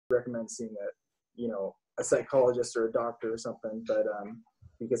recommend seeing a psychologist or a doctor or something, but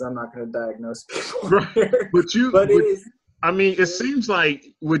because I'm not going to diagnose people. Right. But it is. I mean, it seems like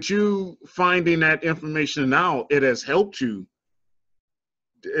with you finding that information out, it has helped you.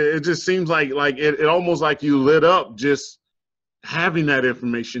 It just seems like it almost like you lit up just having that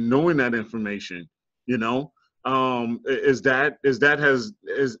information, knowing that information, you know. Is that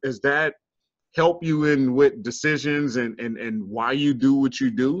help you in with decisions and why you do what you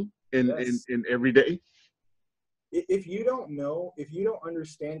do in every day? If you don't know, if you don't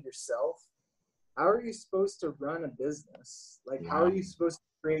understand yourself, how are you supposed to run a business? Like, how are you supposed to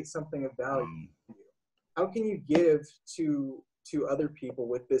create something of value? How can you give to other people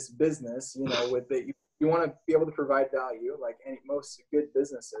with this business? You know, with it, you want to be able to provide value, like most good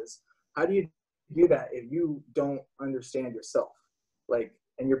businesses. How do you do that if you don't understand yourself? Like,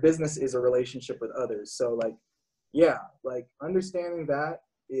 and your business is a relationship with others. So, understanding that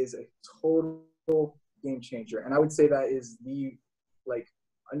is a total game changer. And I would say that is the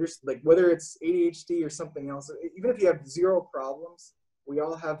whether it's ADHD or something else, even if you have zero problems, we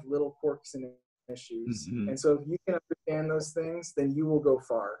all have little quirks and issues. Mm-hmm. And so if you can understand those things, then you will go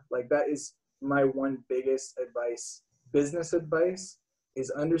far. Like, that is my one biggest advice, business advice,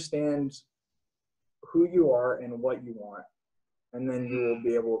 is understand who you are and what you want. And then you will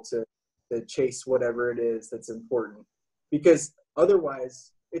be able to chase whatever it is that's important. Because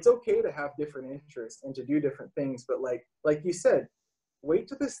otherwise, it's okay to have different interests and to do different things. But like you said, wait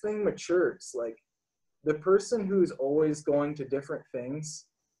till this thing matures. Like, the person who's always going to different things,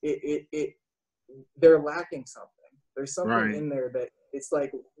 they're lacking something. There's something in there that it's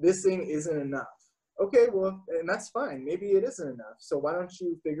like, this thing isn't enough. Okay, well, and that's fine. Maybe it isn't enough. So why don't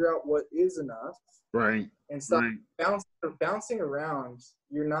you figure out what is enough? Right. And stop bouncing around.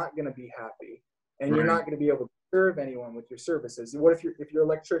 You're not going to be happy, and you're not going to be able to serve anyone with your services. What if you're an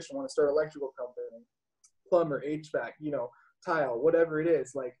electrician, want to start an electrical company, plumber, HVAC, tile, whatever it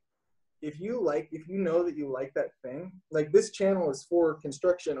is, like, if you know that you like that thing, like, this channel is for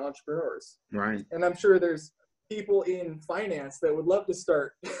construction entrepreneurs. Right. And I'm sure there's people in finance that would love to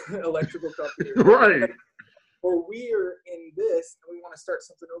start electrical companies. Right. Or we are in this and we want to start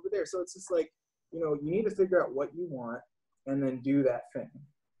something over there. So it's just like, you need to figure out what you want and then do that thing.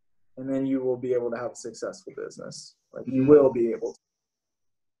 And then you will be able to have a successful business. Like, you will be able to.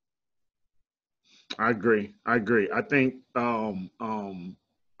 I agree. I think I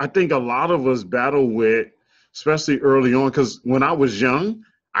think a lot of us battle with, especially early on, because when I was young,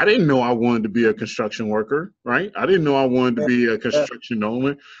 I didn't know I wanted to be a construction worker, right? I didn't know I wanted to be a construction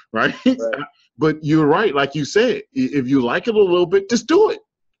owner, right? But you're right, like you said, if you like it a little bit, just do it,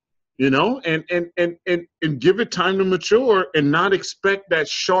 and give it time to mature and not expect that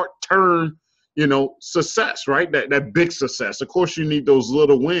short-term, success, right? That big success. Of course, you need those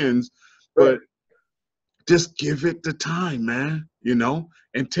little wins, but just give it the time, man,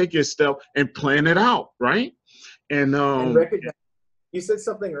 and take your step and plan it out, right? And recognize. You said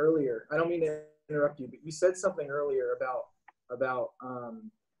something earlier. I don't mean to interrupt you, but you said something earlier about what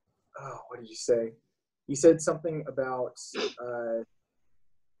did you say? You said something about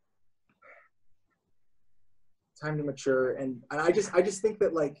time to mature, and I just think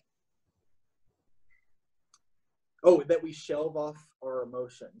that, like, that we shelve off our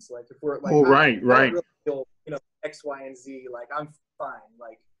emotions. Like, if we're like, I don't really feel, X, Y, and Z, like, I'm fine.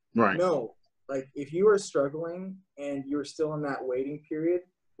 Like, no, like, if you are struggling and you're still in that waiting period,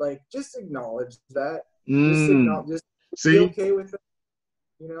 like, just acknowledge that. Just be okay with it.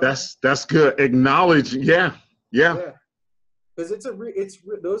 That's good. Acknowledge. Yeah. Because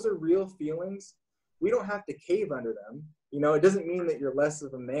those are real feelings. We don't have to cave under them. It doesn't mean that you're less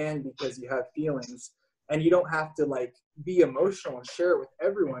of a man because you have feelings. And you don't have to, like, be emotional and share it with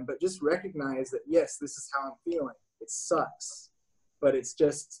everyone, but just recognize that, yes, this is how I'm feeling. It sucks, but it's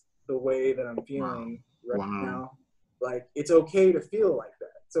just the way that I'm feeling now. Like, it's okay to feel like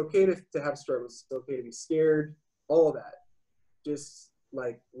that. It's okay to have struggles. It's okay to be scared, all of that. Just,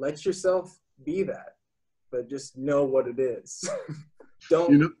 like, let yourself be that, but just know what it is.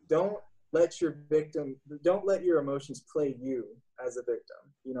 Don't let your emotions play you as a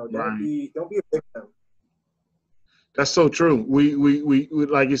victim. Don't be a victim. That's so true. We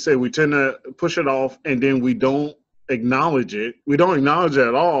like you said, we tend to push it off, and then we don't acknowledge it. We don't acknowledge it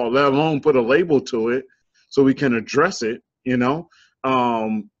at all, let alone put a label to it so we can address it. We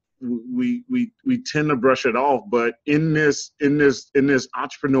tend to brush it off. But in this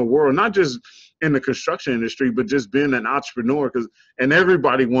entrepreneur world, not just in the construction industry, but just being an entrepreneur, and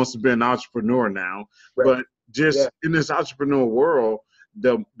everybody wants to be an entrepreneur now. But just in this entrepreneur world,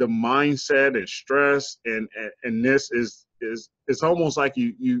 the mindset and stress and this is it's almost like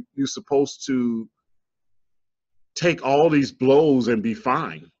you're supposed to take all these blows and be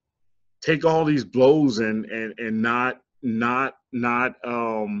fine. Take all these blows and not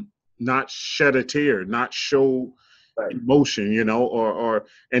shed a tear, not show Right. emotion, you know, or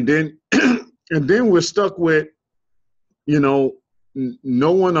and then and then we're stuck with, you know,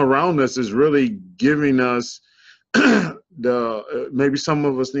 no one around us is really giving us maybe some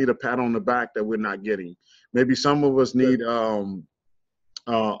of us need a pat on the back that we're not getting. Maybe some of us need the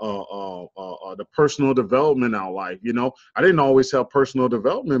personal development in our life. You know, I didn't always have personal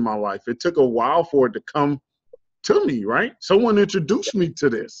development in my life. It took a while for it to come to me, right? Someone introduced me to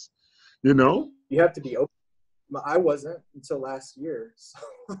this, you know? You have to be open. I wasn't until last year. So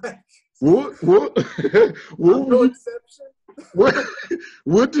What no exception.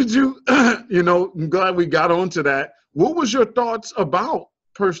 What did you, you know, I'm glad we got onto that. What was your thoughts about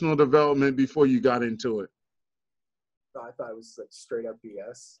personal development before you got into it? I thought it was like straight up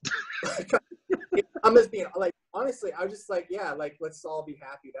BS. I'm just being like, honestly, I was just like, yeah, like, let's all be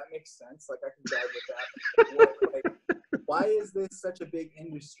happy. That makes sense. Like, I can drive with that. Like, why is this such a big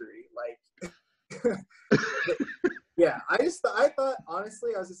industry? Like, yeah, I thought,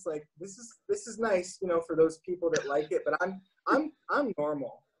 honestly, I was just like, this is nice, you know, for those people that like it, but I'm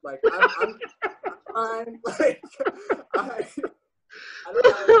normal. Like, I'm like, I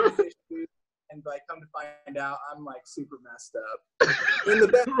don't have these issues. And like, come to find out, I'm like super messed up in the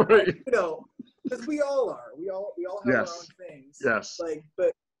best, Right. you know, because we all are. We all have our own things. Yes. Like,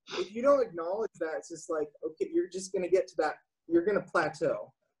 but if you don't acknowledge that, it's just like, okay, you're just gonna get to that. You're gonna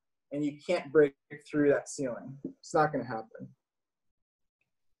plateau, and you can't break through that ceiling. It's not gonna happen.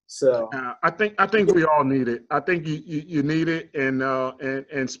 So I think we all need it. I think you need it, and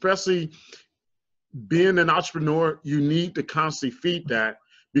especially being an entrepreneur, you need to constantly feed that.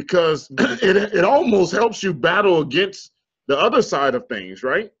 Because it almost helps you battle against the other side of things,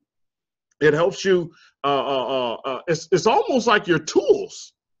 right? It helps you. It's almost like your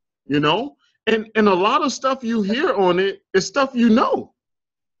tools, you know. And a lot of stuff you hear on it is stuff you know.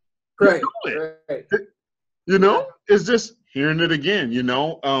 right, You know right. You know, it's just hearing it again, you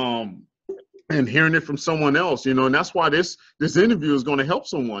know, and hearing it from someone else, you know, and that's why this interview is going to help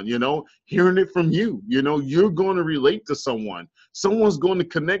someone, you know, hearing it from you, you know, you're going to relate to someone. Someone's going to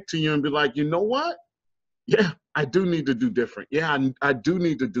connect to you and be like, you know what? Yeah, I do need to do different. Yeah, I do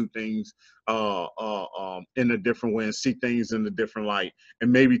need to do things in a different way and see things in a different light,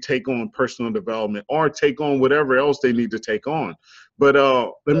 and maybe take on personal development or take on whatever else they need to take on. But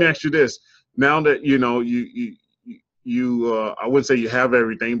let me ask you this: now that you know you I wouldn't say you have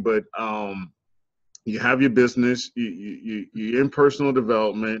everything, but you have your business, you're in personal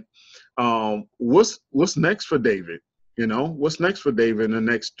development. What's next for David? You know, what's next for David in the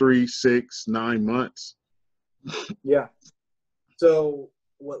next 3, 6, 9 months? Yeah. So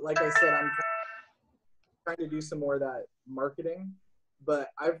like I said, I'm trying to do some more of that marketing, but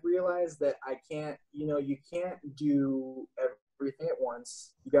I've realized that I can't, you know, you can't do everything at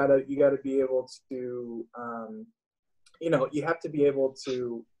once. You gotta be able to, you know, you have to be able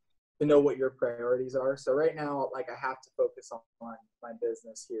to know what your priorities are. So right now, like, I have to focus on my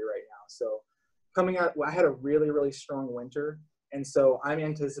business here right now. So coming out, I had a really, really strong winter. And so I'm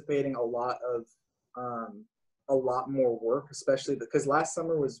anticipating a lot more work, especially because last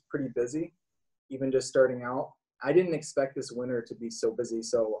summer was pretty busy, even just starting out. I didn't expect this winter to be so busy.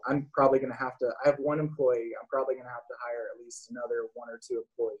 So I'm probably going to have to, I have one employee. I'm probably going to have to hire at least another 1 or 2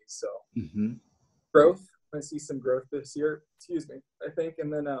 employees. So growth, I'm going to see some growth this year, I think.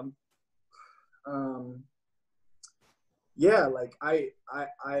 And then, yeah, like I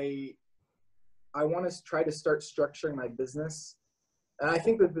want to try to start structuring my business. And I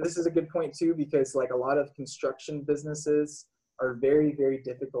think that this is a good point too, because like a lot of construction businesses are very, very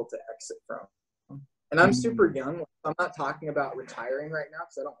difficult to exit from. And I'm super young. I'm not talking about retiring right now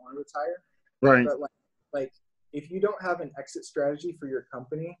because I don't want to retire. Right. But like if you don't have an exit strategy for your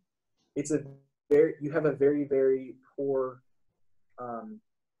company, you have a very, very poor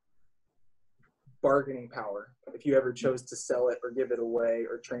bargaining power if you ever chose to sell it or give it away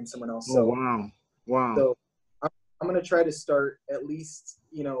or train someone else. So wow. So I'm going to try to start at least,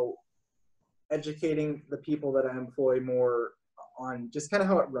 you know, educating the people that I employ more on just kind of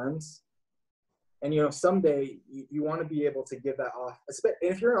how it runs. And, you know, someday you want to be able to give that off. And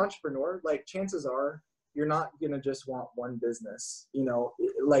if you're an entrepreneur, like, chances are you're not going to just want one business, you know,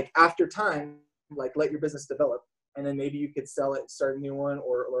 like after time, like, let your business develop. And then maybe you could sell it, start a new one,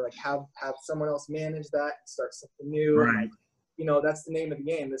 or like have someone else manage that and start something new. Right. And, like, you know, that's the name of the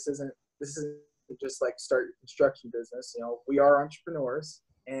game. This isn't just like start your construction business. You know, we are entrepreneurs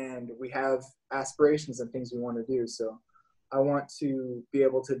and we have aspirations and things we want to do. So I want to be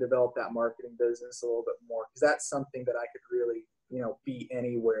able to develop that marketing business a little bit more, because that's something that I could really, you know, be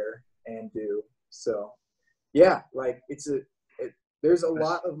anywhere and do. So yeah, like there's a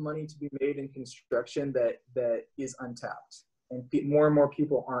lot of money to be made in construction that is untapped, and more and more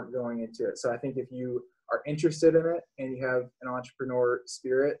people aren't going into it. So I think if you are interested in it and you have an entrepreneur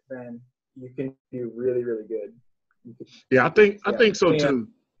spirit, then you can do really, really good. Yeah, I think so too.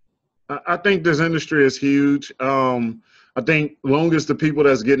 I think this industry is huge. I think long as the people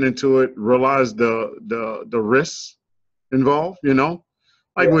that's getting into it realize the risks involved, you know,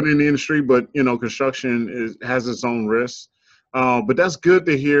 like within the industry, but you know, construction has its own risks. But that's good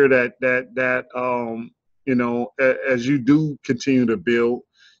to hear that you know, as you do continue to build,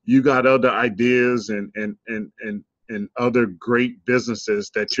 you got other ideas and other great businesses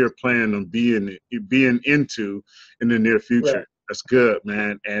that you're planning on being into in the near future. Right. That's good,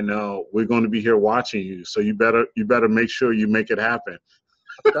 man. And we're going to be here watching you. So you better make sure you make it happen.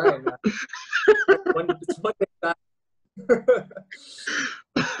 Trying, man. One day.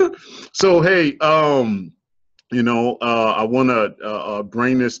 So hey, you know, I want to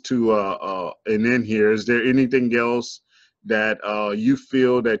bring this to an end here. Is there anything else that you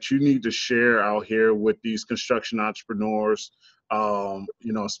feel that you need to share out here with these construction entrepreneurs? You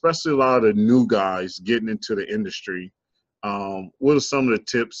know, especially a lot of the new guys getting into the industry. What are some of the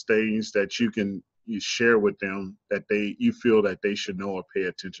tips, things that you share with them that you feel that they should know or pay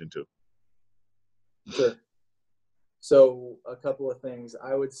attention to? Sure. So a couple of things.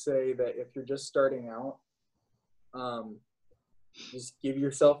 I would say that if you're just starting out, just give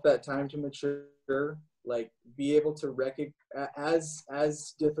yourself that time to mature. Like, be able to recognize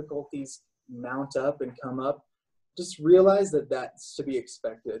as difficulties mount up and come up, just realize that that's to be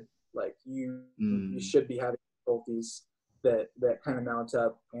expected. Like you should be having difficulties that kind of mount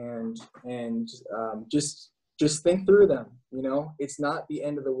up, and just think through them. You know, it's not the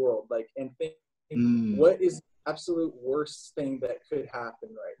end of the world. Like, and think what is the absolute worst thing that could happen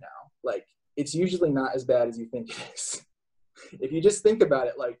right now. Like, it's usually not as bad as you think it is. If you just think about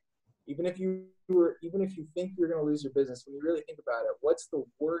it, like, even if you think you're going to lose your business, when you really think about it, what's the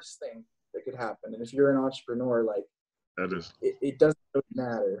worst thing that could happen? And if you're an entrepreneur, like, that is, it doesn't really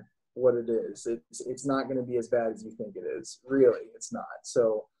matter what it is. It's not going to be as bad as you think it is. Really, it's not.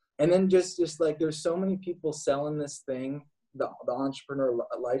 So, and then just like, there's so many people selling this thing, the entrepreneur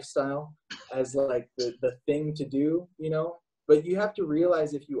lifestyle, as like the thing to do, you know. But you have to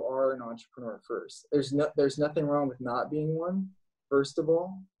realize, if you are an entrepreneur first, there's nothing wrong with not being one, first of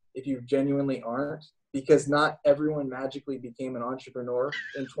all, if you genuinely aren't, because not everyone magically became an entrepreneur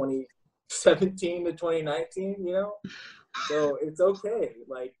in 2017 to 2019, you know? So it's okay.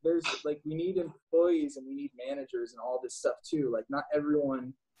 Like, we need employees and we need managers and all this stuff too. Like, not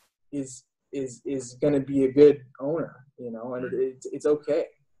everyone is going to be a good owner, you know, and it's okay.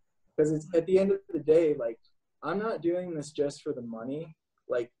 Because it's, at the end of the day, like, I'm not doing this just for the money.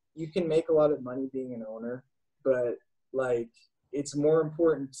 Like, you can make a lot of money being an owner, but like, it's more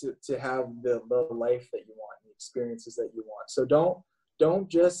important to have the life that you want, the experiences that you want. So don't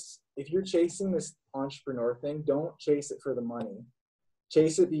just, if you're chasing this entrepreneur thing, don't chase it for the money.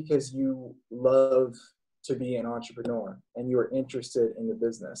 Chase it because you love to be an entrepreneur and you are interested in the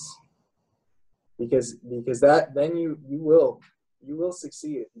business. Because that, then you will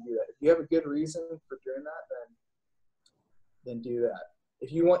succeed if you do that. If you have a good reason for doing that, then do that.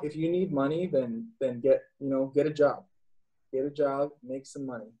 If you need money, then get a job. Get a job, make some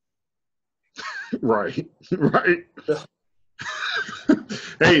money. Right.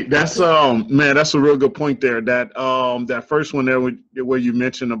 Hey, that's man, that's a real good point there. That first one there where you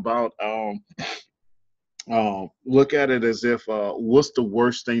mentioned about look at it as if what's the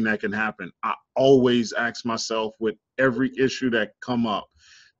worst thing that can happen. I always ask myself, with every issue that come up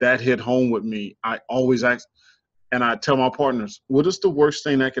that hit home with me, I always ask, and I tell my partners, what is the worst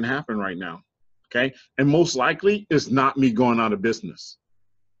thing that can happen right now? Okay. And most likely it's not me going out of business.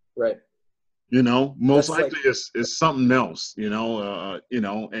 Right. You know, most That's likely it's something else, you know,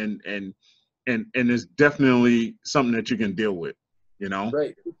 and it's definitely something that you can deal with, you know?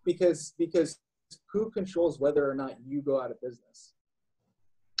 Right. Because who controls whether or not you go out of business?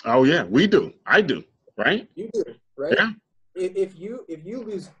 Oh yeah, we do. I do. Right. You do. Right. Yeah. If you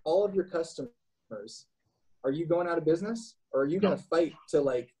lose all of your customers, are you going out of business, or are you going to fight to,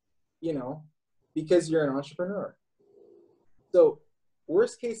 like, you know, because you're an entrepreneur? So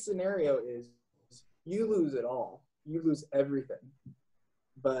worst case scenario is you lose it all. You lose everything.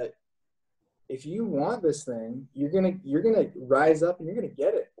 But if you want this thing, you're gonna rise up and you're gonna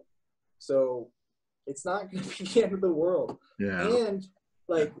get it. So It's not going to be the end of the world. Yeah. And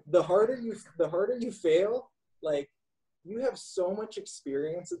like the harder you fail, like you have so much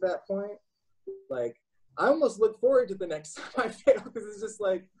experience at that point. Like I almost look forward to the next time I fail, because it's just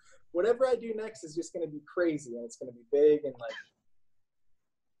like whatever I do next is just going to be crazy, and it's going to be big, and like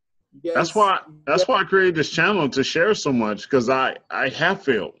that's why I created this channel, to share so much, because I have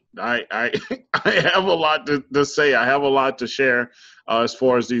failed. I I have a lot to say. I have a lot to share as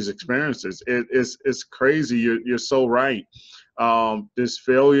far as these experiences. It's crazy. You're so right. This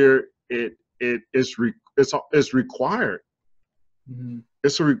failure, it's required. Mm-hmm.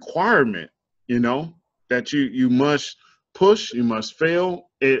 It's a requirement, you know, that you must push, you must fail,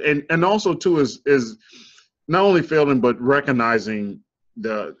 and also too is not only failing but recognizing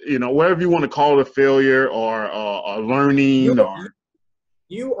the, you know, whatever you want to call it, a failure or learning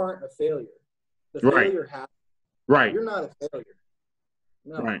You aren't a failure. The right, failure happens. right, You're not a failure.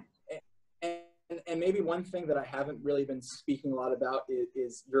 No. right. And maybe one thing that I haven't really been speaking a lot about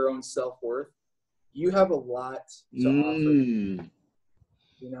is your own self-worth. You have a lot to offer.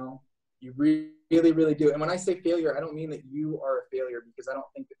 You know, you really, really do. And when I say failure, I don't mean that you are a failure, because I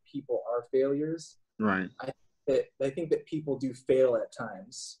don't think that people are failures. Right. I think that people do fail at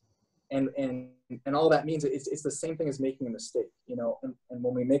times. And all that means it's the same thing as making a mistake, you know, and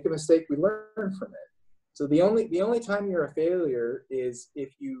when we make a mistake, we learn from it. So the only time you're a failure is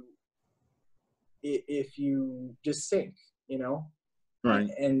if you just sink, you know, Right.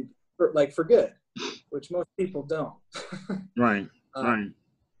 and for good, which most people don't. Right. Right.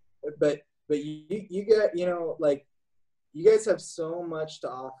 But you get, you know, like you guys have so much to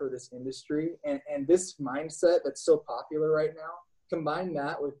offer this industry, and this mindset that's so popular right now. Combine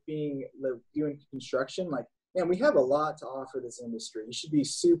that with doing construction, like, man, we have a lot to offer this industry. You should be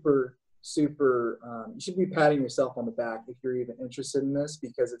super, you should be patting yourself on the back if you're even interested in this,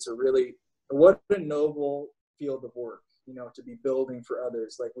 because it's what a noble field of work, you know, to be building for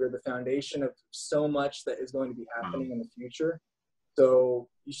others. Like, we're the foundation of so much that is going to be happening in the future. So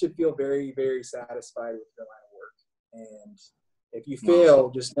you should feel very, very satisfied with your line of work. And if you fail,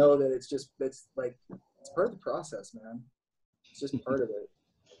 just know that it's part of the process, man. It's just part of it.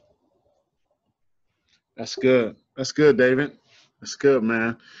 That's good. That's good, David. That's good,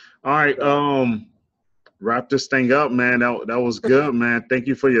 man. All right. Wrap this thing up, man. That was good, man. Thank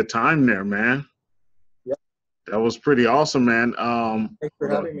you for your time there, man. Yeah. That was pretty awesome, man. Thanks for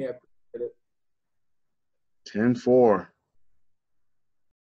having me. I appreciate it. 10-4.